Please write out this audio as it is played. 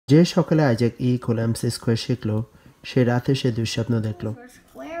যে সকালে Isaac E equal mc square শিখলো সে রাতে সে দুঃস্বপ্ন দেখলো।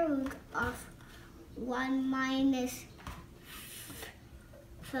 Square root of 1 minus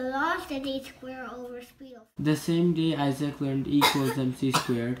velocity square over speed of. The same day Isaac learned E equals mc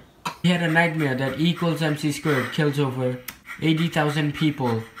squared, he had a nightmare that E equals mc squared kills over 80,000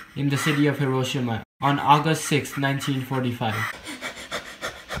 people in the city of Hiroshima on August 6, 1945.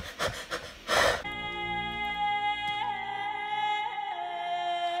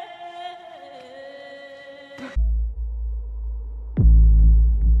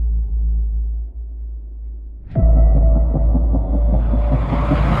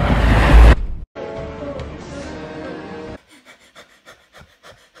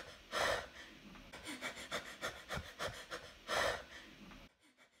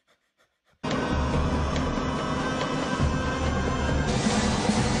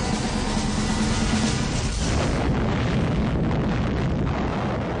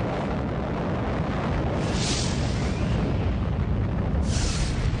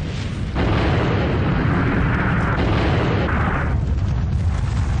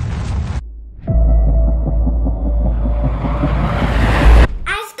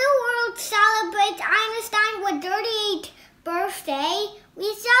 Birthday, we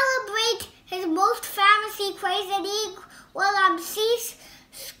celebrate his most famous equation equal mc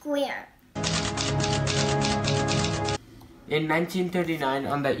squared. In 1939,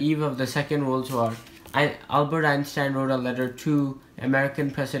 on the eve of the Second World War, Albert Einstein wrote a letter to American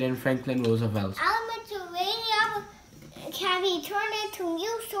President Franklin Roosevelt. Elements of uranium can be turned into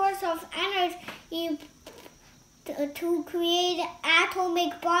new source of energy to create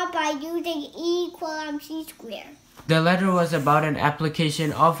atomic bomb by using E equal mc squared. The letter was about an application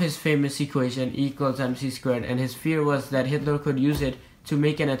of his famous equation E equals mc squared, and his fear was that Hitler could use it to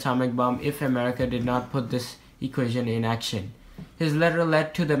make an atomic bomb if America did not put this equation in action. His letter led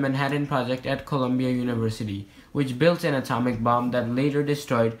to the Manhattan Project at Columbia University, which built an atomic bomb that later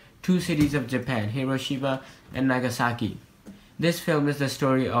destroyed two cities of Japan, Hiroshima and Nagasaki. This film is the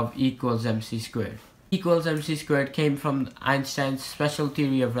story of E equals mc squared. E equals mc squared came from Einstein's special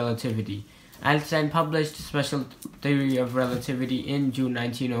theory of relativity. Einstein published Special Theory of Relativity in June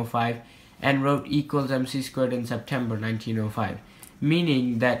 1905 and wrote E equals mc squared in September 1905, meaning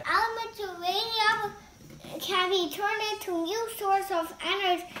that elements of uranium can be turned into new source of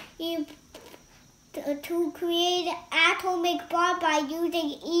energy to create atomic bomb by using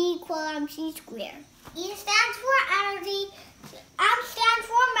E equal mc squared. E stands for energy, M stands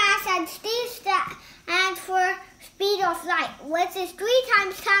for mass, and C stands for speed of light, which is 3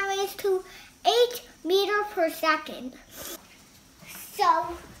 times 10 raised to 8 meters per second. So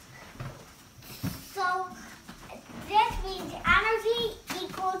this means energy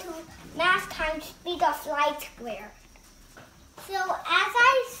equal to mass times speed of light squared. So as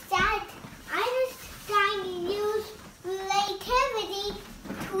I said, Einstein used relativity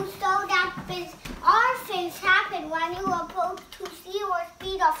to show that all things happen when you approach to zero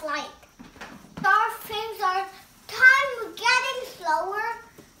speed of light. All things are time getting slower.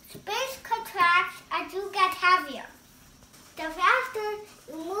 Space contracts as you get heavier. The faster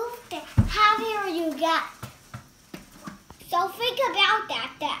you move, the heavier you get. So think about that.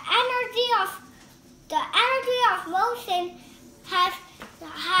 The energy of motion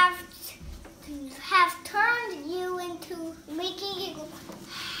have turned you into making you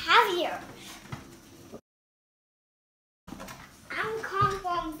heavier. I'm calling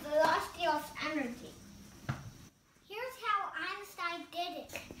from velocity of energy. Here's how Einstein did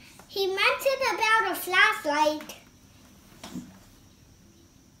it. He mentioned about a flashlight.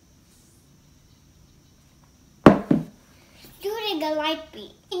 Shooting a light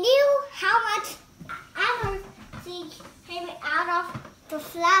beam. He knew how much energy came out of the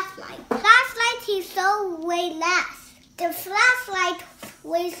flashlight. Flashlight he saw way less. The flashlight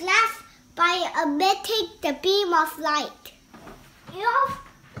weighs less by emitting the beam of light. Enough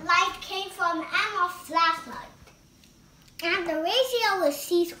light came from M of flashlight. And the ratio is C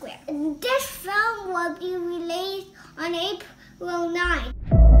squared. This film will be released on April 9.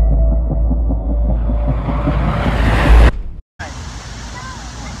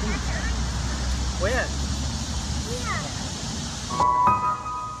 Where? Yeah.